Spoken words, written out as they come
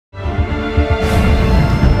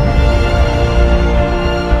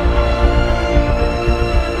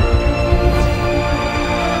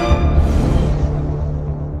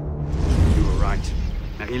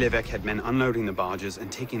unloading the barges and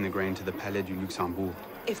taking the grain to the Palais du Luxembourg.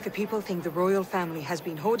 If the people think the royal family has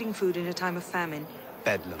been hoarding food in a time of famine...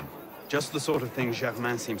 Bedlam. Just the sort of thing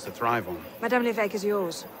Germain seems to thrive on. Madame l'Évêque is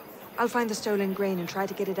yours. I'll find the stolen grain and try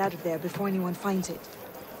to get it out of there before anyone finds it.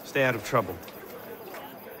 Stay out of trouble.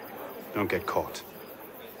 Don't get caught.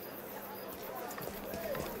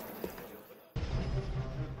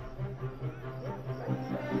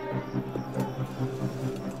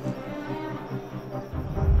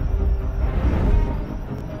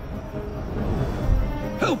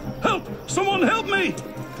 Help! Help! Someone help me!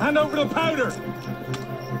 Hand over the powder!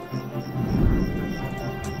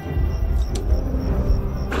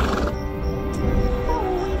 What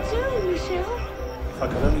will we do, Michel? If I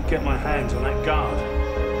could only get my hands on that guard.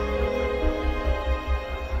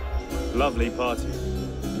 Lovely party.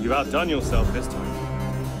 You've outdone yourself this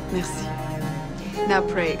time. Merci. Now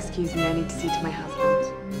pray excuse me, I need to see to my husband.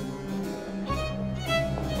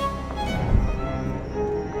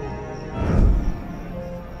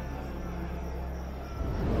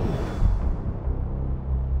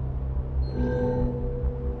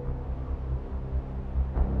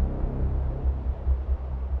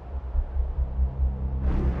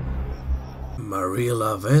 Maria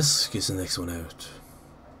Lavesque is the next one out.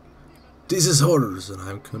 This is Hoarders and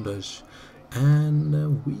I'm Countach,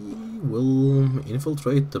 and we will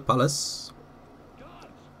infiltrate the palace,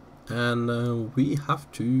 and we have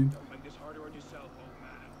to,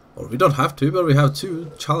 or we don't have to, but we have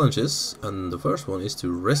two challenges, and the first one is to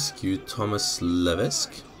rescue Thomas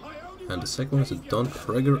Levesque, and the second one is to don't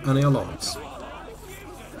trigger any alarms.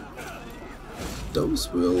 Those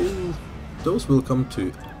will come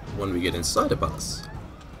to when we get inside the palace,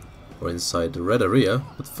 or inside the red area,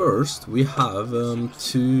 but first we have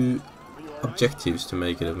two objectives to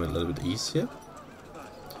make it a little bit easier.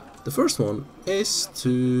 The first one is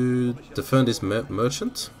to defend this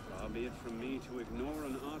merchant.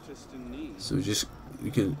 So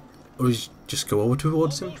you can just go over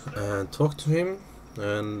towards him and talk to him,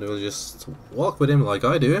 and we'll just walk with him like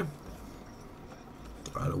I do.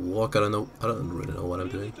 Try to walk, I don't really know what I'm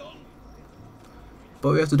doing.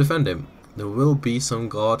 But we have to defend him. There will be some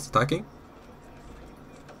guards attacking.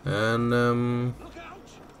 And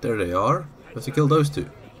there they are. We have to kill those two.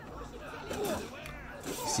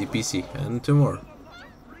 Easy peasy. And two more.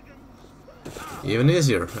 Even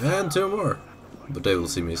easier. And two more. But they will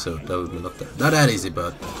see me, so that will be not that easy,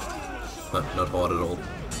 but not hard at all.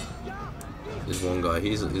 This one guy,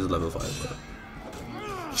 he's level 5,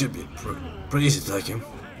 but should be pretty easy to take him.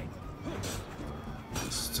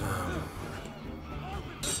 Just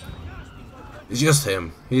it's just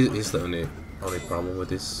him. He's the only problem with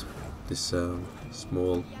this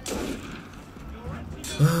small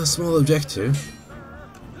objective.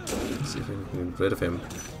 Let's see if we can get rid of him.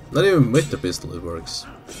 Not even with the pistol it works.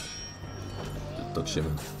 Just touch him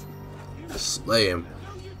and slay him.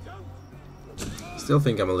 Still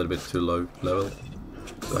think I'm a little bit too low level.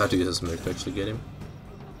 So I have to use a smoke to actually get him.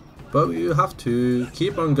 But you have to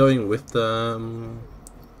keep on going with the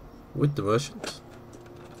merchant.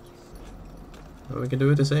 And we can do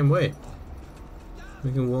it the same way.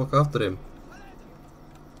 We can walk after him.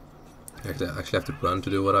 I actually have to run to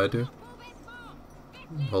do what I do.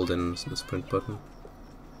 Hold in the sprint button.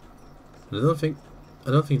 And I don't think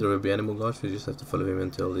there will be any more guards. We just have to follow him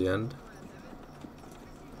until the end.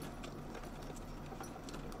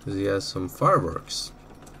 Because he has some fireworks,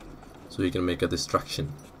 so he can make a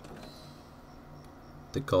distraction.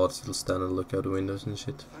 The guards will stand and look out the windows and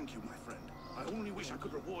shit.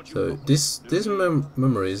 So this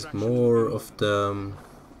memory is more of the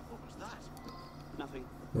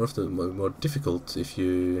more difficult if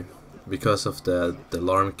you, because of the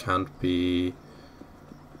alarm can't be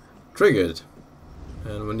triggered,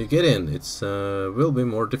 and when you get in it's will be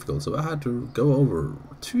more difficult. So I had to go over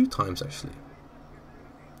 2 times actually,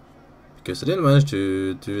 because I didn't manage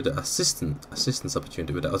to do the assistance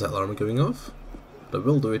opportunity without the alarm going off. But I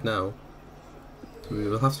will do it now. So we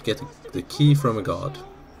will have to get the key from a guard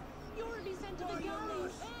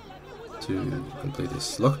to complete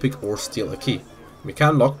this lockpick or steal a key. We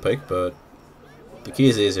can lockpick, but the key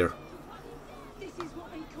is easier.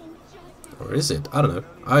 Or is it? I don't know.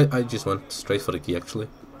 I just went straight for the key actually.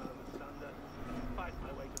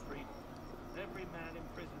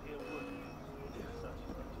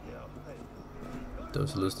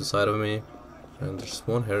 Those lose the side of me. And there's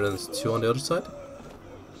one here and there's 2 on the other side.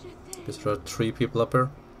 Because there are 3 people up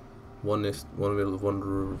here. One will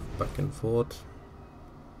wander back and forth.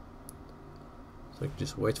 So I can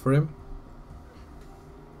just wait for him.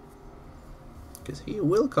 Because he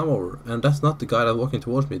will come over. And that's not the guy that's walking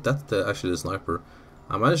towards me. That's actually the sniper.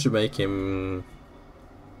 I managed to make him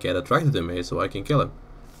get attracted to me so I can kill him.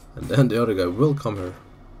 And then the other guy will come here.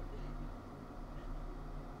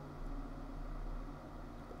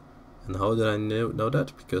 And how did I know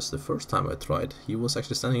that? Because the first time I tried, he was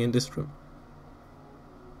actually standing in this room.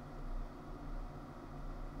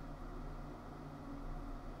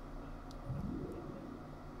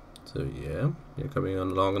 So yeah, you're coming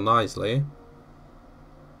along nicely.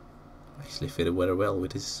 Actually fitted very well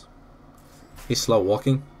with his slow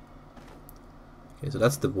walking. Okay, so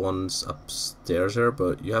that's the ones upstairs here,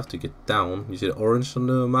 but you have to get down. You see the orange on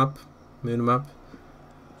the map, map.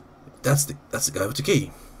 That's the guy with the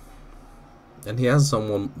key. And he has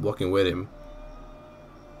someone walking with him.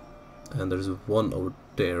 And there's one over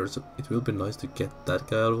there, so it will be nice to get that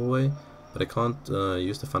guy out of the way. But I can't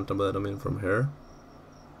use the phantom that I'm in from here.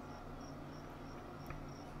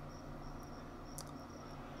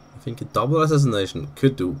 I think a double assassination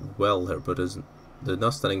could do well here, but they're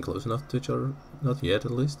not standing close enough to each other. Not yet,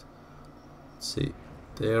 at least. Let's see.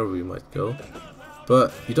 There we might go.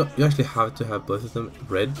 But you actually have to have both of them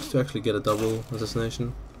red to actually get a double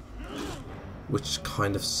assassination, which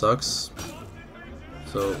kind of sucks.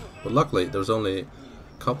 So, but luckily there's only a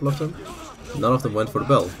couple of them. None of them went for the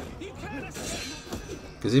bell.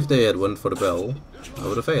 Because if they had went for the bell, I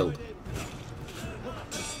would have failed.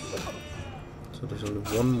 So there's only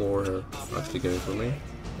one more here actually going for me.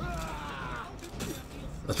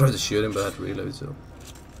 I tried to shoot him but I had to reload, so.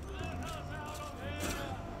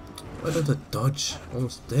 Why don't I dodge?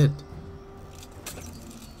 Almost dead.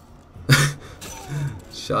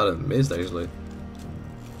 Shot and missed actually.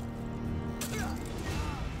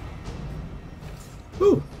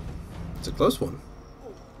 Ooh, it's a close one.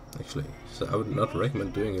 Actually, so I would not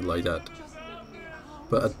recommend doing it like that.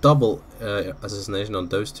 But a double assassination on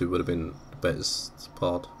those two would have been the best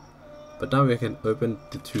part. But now we can open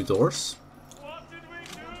the two doors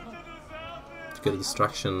to get a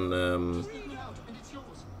distraction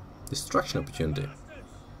opportunity.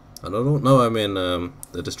 I don't know. I mean,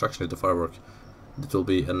 the distraction is the firework. It will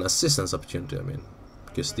be an assistance opportunity. I mean,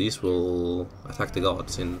 because these will attack the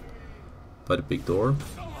guards in by the big door.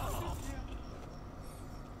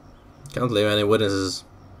 Can't leave any witnesses.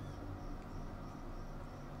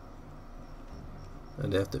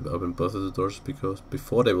 And they have to open both of the doors because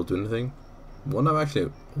before they will do anything. One I've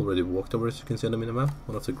actually already walked over, as you can see on the minimap.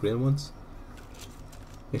 One of the green ones.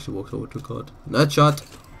 He actually walked over to God. Not shot!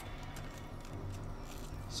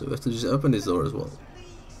 So we have to just open this door as well.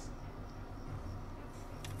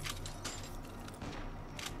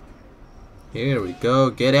 Here we go,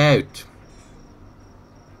 get out!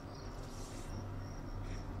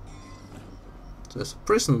 So there's a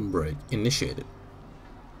prison break initiated.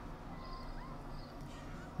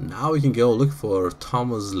 Now we can go look for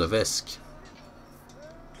Thomas Levesque.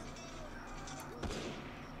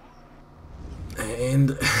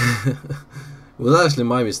 And it was actually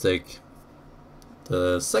my mistake.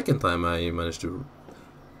 The second time I managed to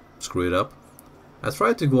screw it up. I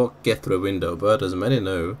tried to get through a window, but as many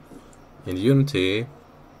know, in Unity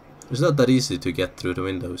it's not that easy to get through the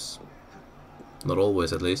windows. Not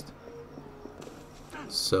always, at least.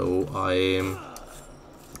 So I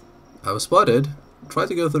was spotted. Tried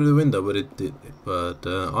to go through the window, but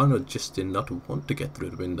Arnold just did not want to get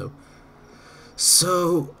through the window.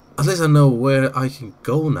 So at least I know where I can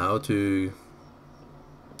go now to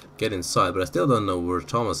get inside, but I still don't know where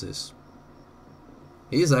Thomas is.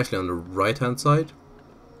 He's actually on the right hand side.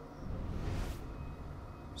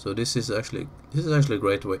 So this is actually a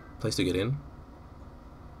great place to get in.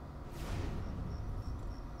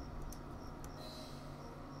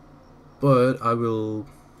 But I will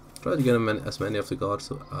try to get as many of the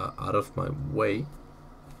guards out of my way.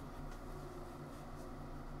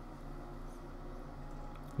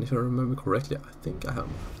 And if I remember correctly, I think I have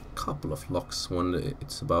a couple of locks when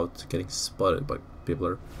it's about getting spotted by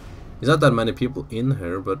people. There's not that many people in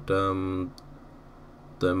here, but the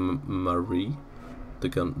Marie,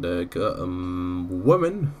 the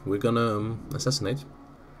woman we're gonna assassinate,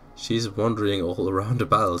 she's wandering all around the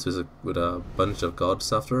battles with a bunch of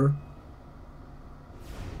guards after her.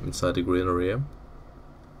 Inside the green area.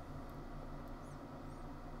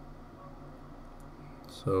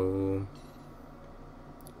 So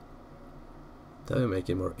that will make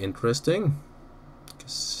it more interesting,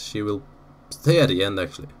 because she will stay at the end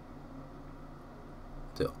actually.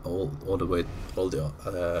 All the way, the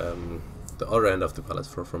other end of the palace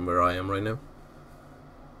from where I am right now.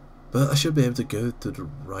 But I should be able to go to the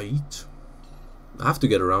right. I have to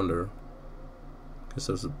get around her, because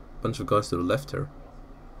there's a bunch of guys to the left here.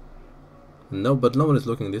 No, but no one is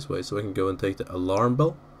looking this way, so I can go and take the alarm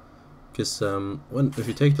bell. Because if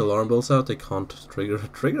you take the alarm bells out, they can't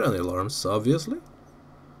trigger any alarms, obviously.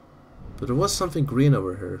 But there was something green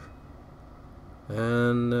over here.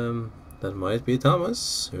 And that might be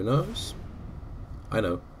Thomas. Who knows? I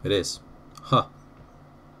know. It is. Ha!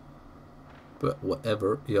 But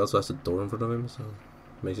whatever. He also has a door in front of him, so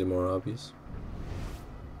makes it more obvious.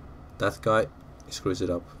 That guy screws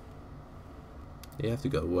it up. You have to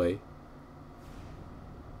go away.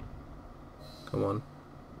 Come on.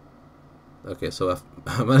 Okay, so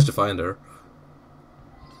I managed to find her.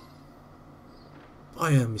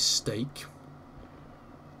 By a mistake.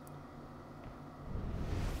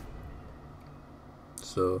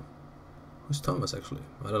 So, who's Thomas actually?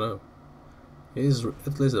 I don't know. He's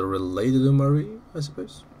at least related to Marie, I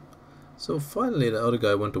suppose. So finally the other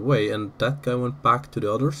guy went away and that guy went back to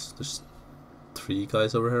the others. There's 3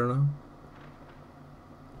 guys over here now.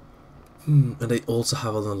 And they also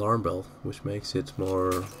have an alarm bell, which makes it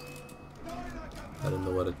more... I don't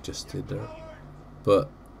know what it just did there. But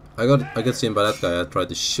I got seen by that guy I tried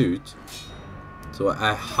to shoot. So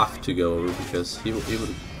I have to go over because he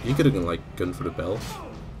could have like gone for the bell.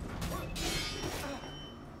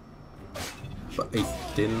 But it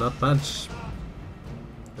did not match.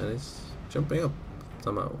 And it's jumping up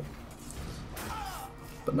somehow.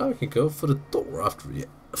 But now we can go for the door after we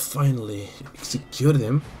finally executed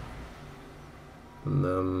him.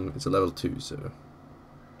 And it's a level 2, so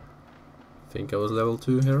I think I was level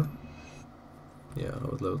 2 here. Yeah, I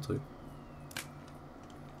was level 2.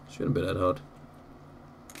 Shouldn't be that hard.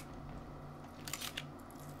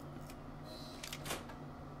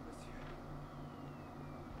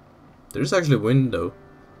 There's actually a window,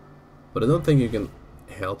 but I don't think you can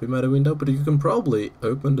help him at a window. But you can probably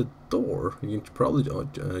open the door. You can probably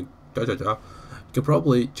you can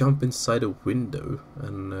probably jump inside a window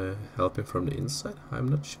and help him from the inside. I'm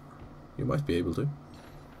not sure. You might be able to.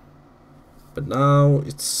 But now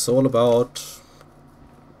it's all about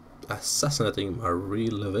assassinating Marie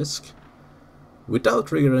Levisk without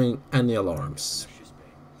triggering any alarms.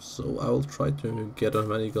 So I will try to get as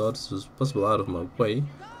many guards as possible out of my way.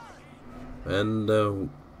 And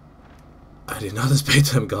I did not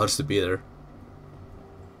expect them guards to be there.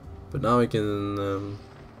 But now I can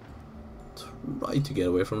try to get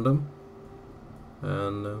away from them.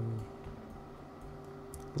 And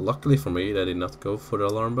luckily for me, they did not go for the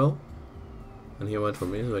alarm bell. And he went for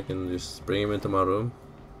me, so I can just bring him into my room.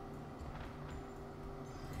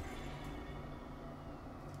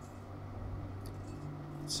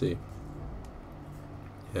 Let's see.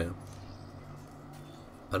 Yeah.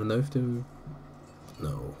 I don't know if they...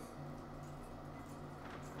 No.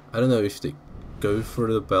 I don't know if they go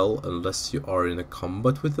for the bell unless you are in a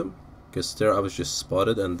combat with them. Because there I was just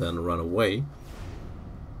spotted and then run away.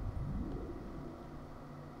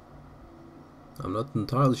 I'm not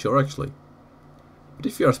entirely sure actually. But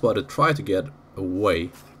if you are spotted, try to get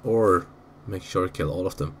away. Or make sure to kill all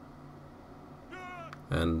of them.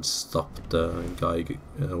 And stop the guy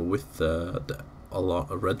with the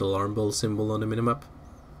red alarm bell symbol on the minimap.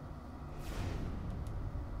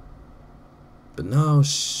 But now,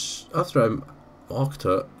 after I marked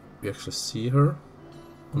her, we actually see her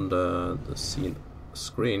on the scene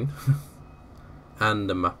screen and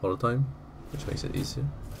the map all the time, which makes it easier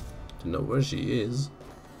to know where she is.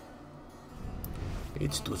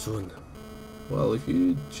 It's too soon. Well, if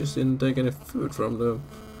you just didn't take any food from the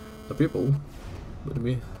people, but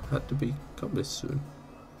we had to be accomplished soon.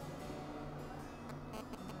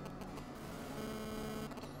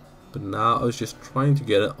 But now I was just trying to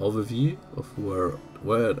get an overview of where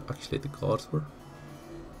actually the guards were.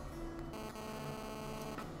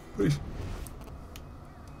 But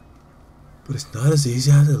it's not as easy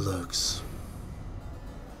as it looks.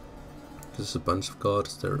 There's a bunch of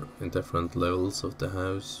guards, they're in different levels of the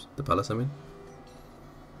house, the palace I mean.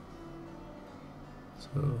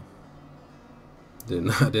 So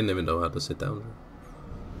I didn't even know how to sit down there.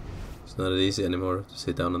 It's not easy anymore to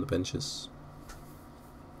sit down on the benches.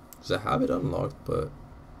 Because I have it unlocked, but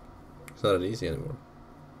it's not that easy anymore.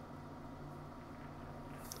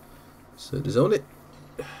 So there's only,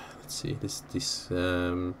 let's see, this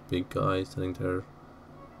big guy standing there.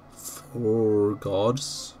 4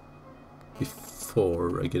 guards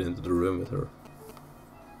before I get into the room with her.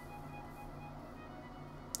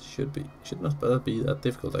 Should not be that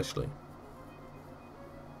difficult actually.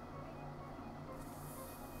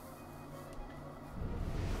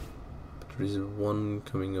 There is one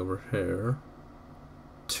coming over here.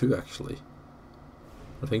 2 actually.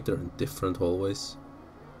 I think they're in different hallways.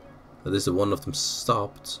 At least one of them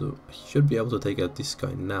stopped, so I should be able to take out this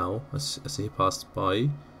guy now as he passed by.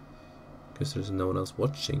 Because there's no one else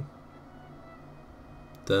watching.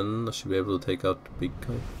 Then I should be able to take out the big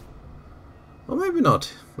guy. Or maybe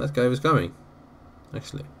not. That guy was coming.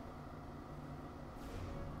 Actually.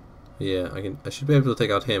 Yeah, I should be able to take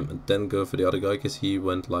out him and then go for the other guy, because he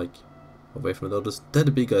went like away from the others. Then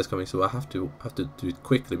the big guy's coming, so I have to do it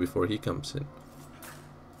quickly before he comes in.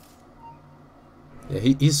 Yeah,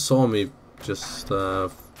 he saw me just for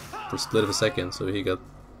a split of a second, so he got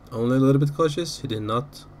only a little bit cautious. He did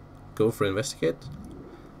not go for investigate.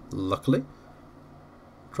 Luckily,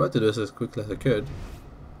 tried to do this as quickly as I could.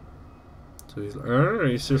 So he's like, "Oh,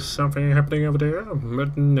 is there something happening over there?"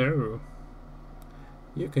 But no.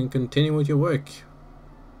 You can continue with your work.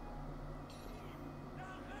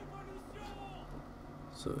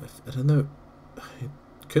 So, I don't know, it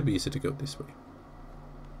could be easy to go this way.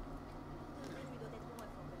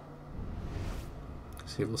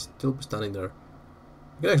 Because he will still be standing there.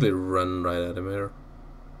 You can actually run right at him here.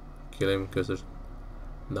 Kill him, because there's...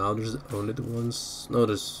 Now there's only the ones... No,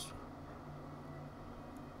 there's...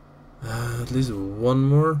 at least one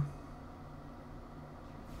more.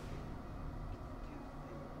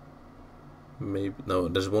 Maybe no,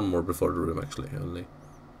 there's one more before the room actually, only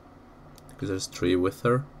because there's 3 with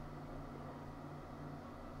her.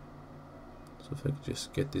 So if I could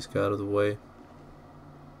just get this guy out of the way,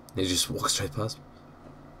 he just walks straight past me.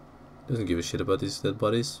 Doesn't give a shit about these dead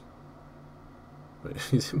bodies.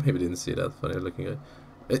 Maybe didn't see that funny looking guy.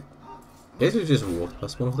 He actually just walked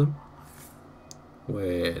past one of them.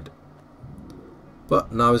 Weird.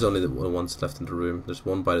 But now there's only the ones left in the room. There's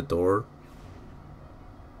one by the door.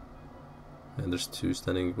 And there's 2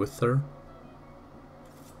 standing with her.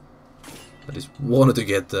 I just wanted to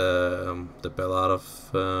get the bell out of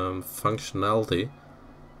functionality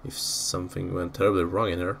if something went terribly wrong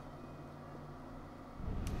in here.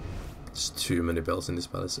 There's too many bells in this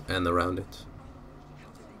palace and around it.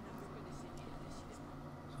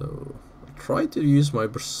 So I tried to use my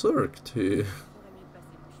berserk to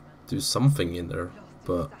do something in there,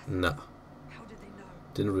 but nah.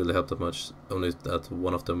 Didn't really help that much. Only that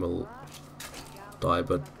one of them will die,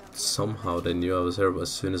 but somehow they knew I was here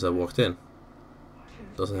as soon as I walked in.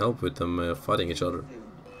 Doesn't help with them fighting each other.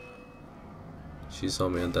 She saw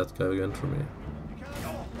me and that guy went for me.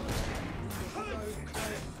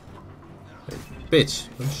 Hey, bitch!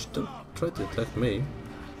 Don't try to attack me.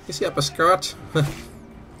 Is he up a skirt?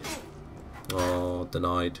 Oh,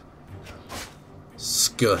 denied.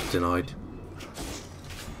 Skirt denied.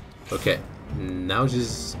 Okay, now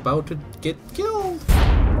she's about to get killed.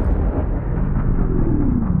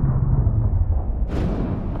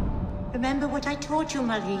 Remember what I taught you,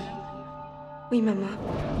 Marie? Oui, Maman.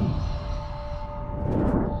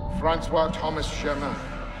 Francois Thomas Germain,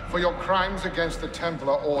 for your crimes against the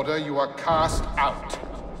Templar Order, you are cast out.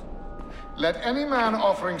 Let any man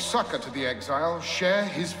offering succor to the exile share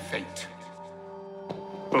his fate.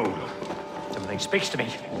 Fool. Something speaks to me.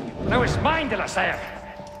 No, it's mine, de la Serre.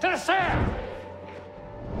 De la Serre!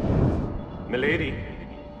 Milady,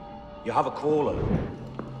 you have a caller.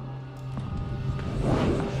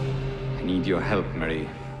 I need your help, Marie.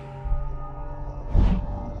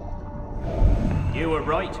 You were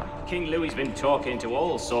right. King Louis's been talking to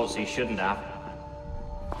all sorts he shouldn't have.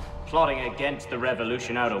 Plotting against the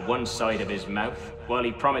revolution out of one side of his mouth, while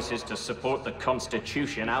he promises to support the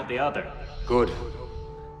Constitution out the other. Good.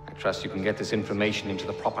 I trust you can get this information into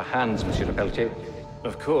the proper hands, Monsieur de Pelletier.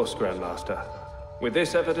 Of course, Grandmaster. With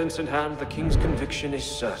this evidence in hand, the King's conviction is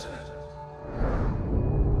certain.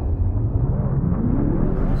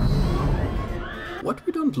 What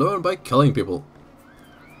we don't learn by killing people.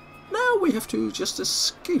 Now we have to just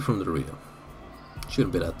escape from the arena.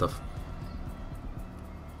 Shouldn't be that tough.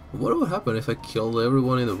 What would happen if I killed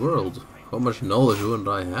everyone in the world? How much knowledge wouldn't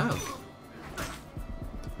I have?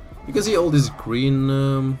 You can see all these green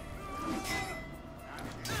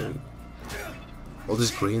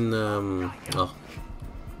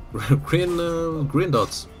green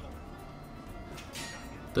dots.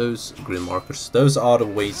 Those green markers. Those are the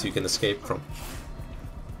ways you can escape from.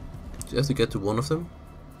 You have to get to one of them.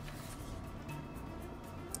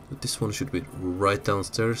 But this one should be right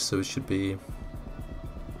downstairs, so it should be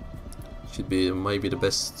maybe the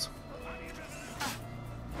best.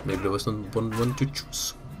 Maybe there was not one to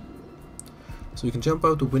choose. So you can jump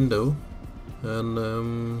out the window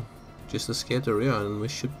and just escape the area, and we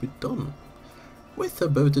should be done with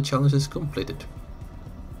both the challenges completed.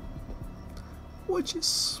 Which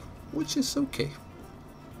is okay.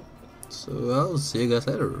 So I'll see you guys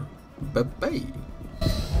later. Bye bye.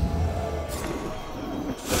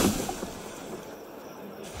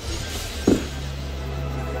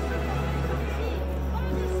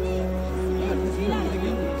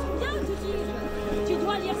 Tu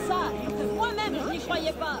dois lire ça. Moi-même, je n'y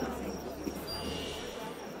croyais pas.